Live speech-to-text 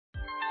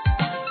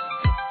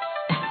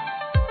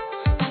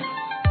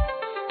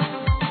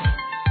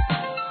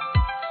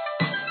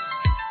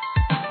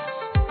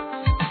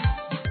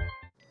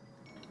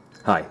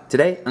Hi,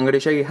 today I'm going to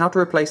show you how to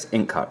replace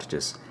ink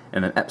cartridges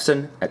in an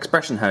Epson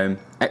Expression Home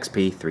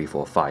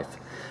XP345.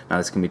 Now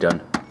this can be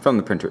done from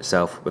the printer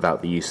itself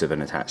without the use of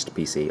an attached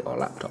PC or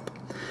laptop.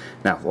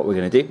 Now what we're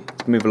going to do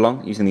is move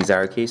along using these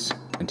arrow keys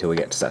until we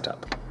get to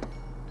setup.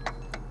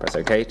 Press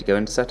OK to go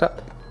into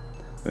setup.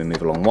 We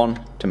move along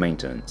 1 to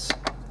maintenance.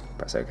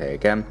 Press OK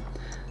again.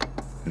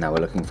 Now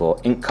we're looking for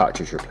ink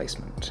cartridge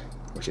replacement,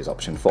 which is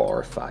option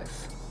 4 of 5.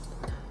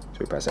 So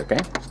we press OK.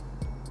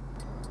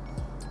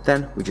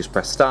 Then we just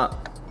press start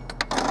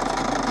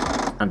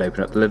and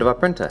open up the lid of our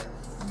printer.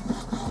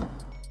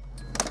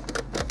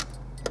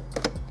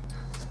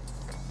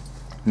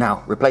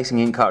 Now, replacing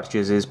ink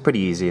cartridges is pretty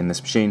easy in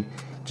this machine.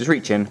 Just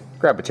reach in,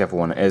 grab whichever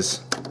one it is,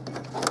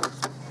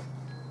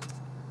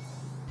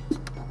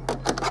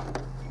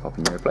 pop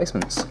in your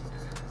replacements.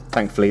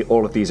 Thankfully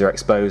all of these are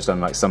exposed,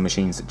 unlike some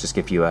machines that just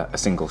give you a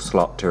single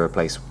slot to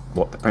replace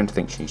what the printer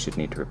thinks you should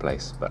need to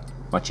replace, but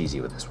much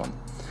easier with this one.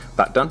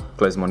 That done,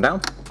 close them on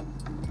down.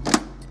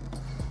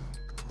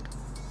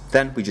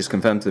 Then we just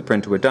confirm to the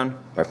printer we're done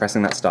by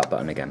pressing that start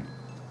button again.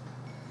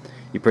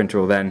 Your printer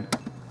will then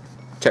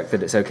check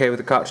that it's okay with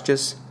the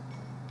cartridges,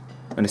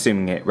 and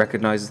assuming it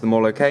recognises them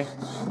all okay,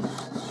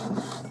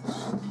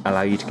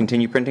 allow you to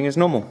continue printing as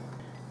normal.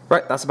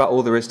 Right, that's about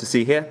all there is to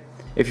see here.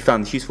 If you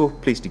found this useful,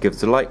 please do give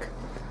us a like.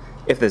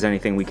 If there's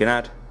anything we can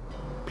add,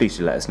 please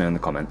do let us know in the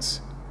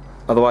comments.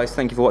 Otherwise,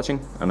 thank you for watching,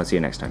 and I'll see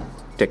you next time.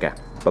 Take care.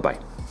 Bye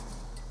bye.